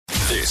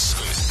This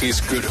is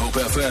Good Hope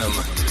FM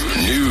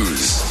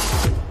News.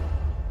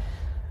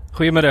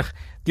 Goeiemiddag.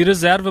 Die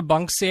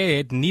Reserwebank sê hy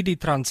het nie die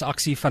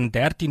transaksie van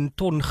 13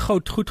 ton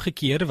goud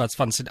goedgekeur wat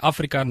van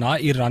Suid-Afrika na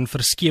Iran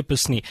verskeep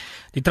is nie.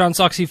 Die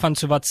transaksie van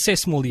sowat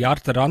 6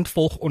 miljard rand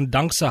volg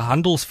ondanks 'n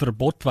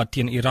handelsverbod wat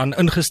teen Iran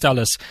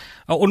ingestel is.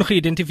 'n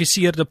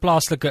Ongeïdentifiseerde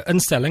plaaslike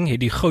instelling het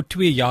die goud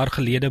 2 jaar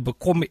gelede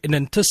bekom en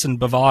intussen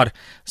bewaar.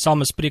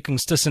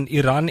 Samesprekings tussen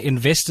Iran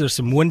en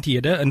westerse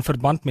moondhede in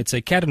verband met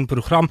sy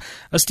kernprogram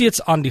is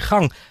steeds aan die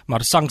gang,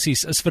 maar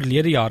sanksies is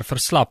verlede jaar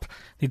verslap.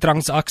 Die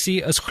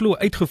transaksie is glo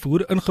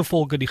uitgevoer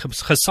ingevolge die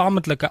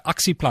gesamentlike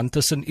aksieplan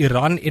tussen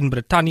Iran en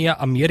Brittanje,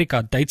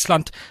 Amerika,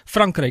 Duitsland,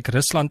 Frankryk,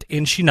 Rusland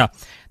en China.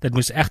 Dit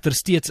moes egter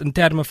steeds in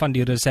terme van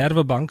die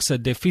Reserwebank se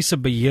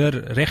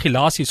deviesebeheer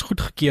regulasies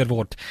goedgekeur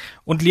word.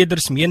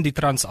 Ontleeders meen die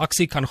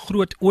transaksie kan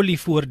groot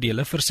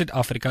olievoordele vir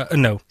Suid-Afrika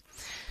inhou.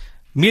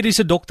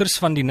 Mediese dokters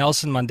van die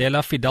Nelson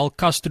Mandela Fidel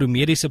Castro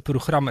mediese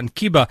program in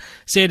Cuba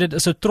sê dit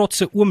is 'n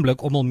trotse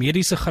oomblik om hul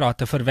mediese graad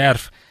te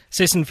verwerf.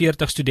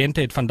 46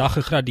 studente het vandag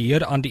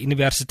gegradueer aan die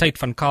Universiteit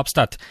van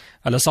Kaapstad.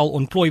 Hulle sal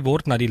ontplooi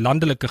word na die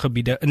landelike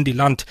gebiede in die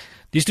land.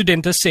 Die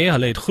studente sê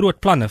hulle het groot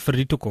planne vir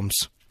die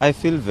toekoms. I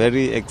feel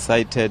very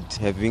excited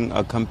having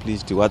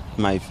accomplished what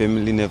my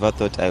family never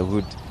thought I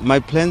would. My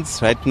plans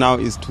right now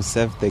is to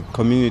serve the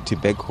community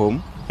back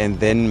home and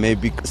then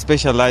maybe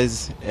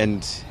specialize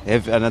and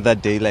have another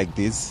day like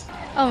this.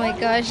 Oh my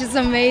gosh, it's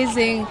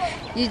amazing.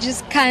 You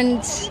just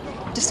can't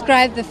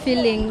describe the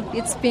feeling.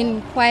 It's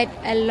been quite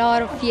a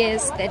lot of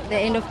years. At the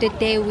end of the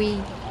day, we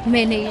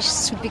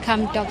managed to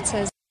become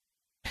doctors.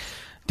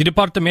 Die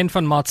Departement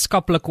van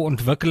Maatskaplike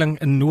Ontwikkeling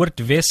in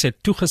Noordwes het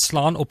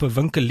toegeslaan op 'n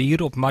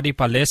winkelier op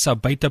Madipalesa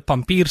buite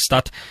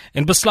Pampierstad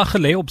en beslag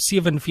gelê op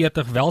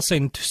 47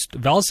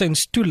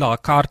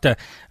 welsynstoelaakaarte.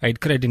 Hy het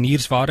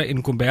kredieniersware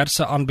en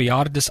komberse aan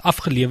bejaardes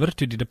afgelewer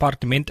toe die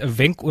departement 'n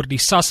wenk oor die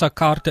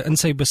SASSA-kaarte in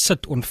sy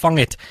besit ontvang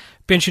het.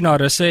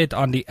 Pensionarisse het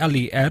aan die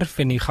LER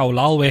van die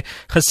Gaulalwe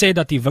gesê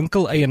dat die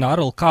winkeleienaar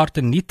hul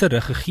kaarte nie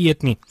teruggegee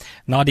het nie.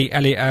 Na die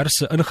LER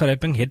se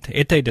ingryping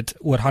het hy dit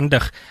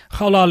oorhandig.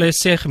 Gaulalwe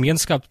sê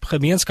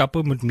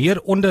gemeenskappe moet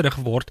meer onderrig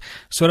word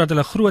sodat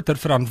hulle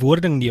groter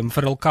verantwoording neem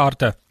vir hul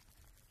kaarte.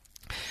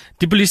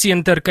 Die polisie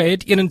in Turkye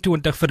het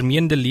 21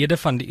 vermeende lede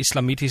van die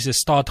Islamitiese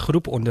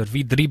Staatgroep onder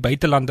wie 3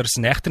 buitelanders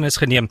in hegtenis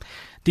geneem.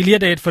 Die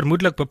lede het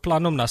vermoedelik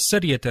beplan om na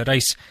Sirië te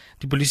reis.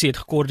 Die polisie het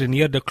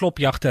gekoördineerde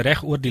klopjagte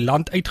reg oor die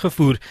land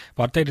uitgevoer,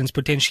 waar tydens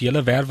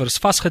potensiële werwers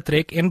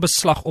vasgetrek en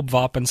beslag op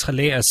wapens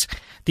gelê is.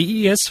 Die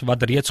IS,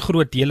 wat reeds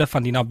groot dele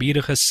van die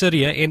naburige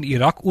Sirië en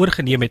Irak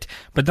oorgeneem het,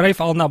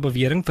 bedryf al na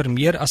bewering vir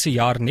meer as 'n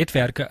jaar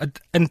netwerke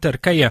in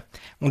Turkye.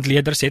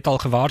 Ontleeders het al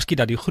gewaarsku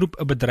dat die groep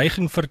 'n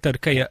bedreiging vir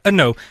Turkye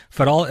inhou,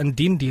 veral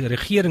indien die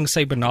regering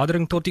sy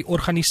benadering tot die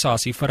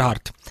organisasie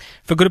verhard.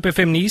 Vir Groep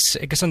FM Nuus,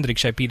 ek is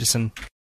Hendrik Petersen.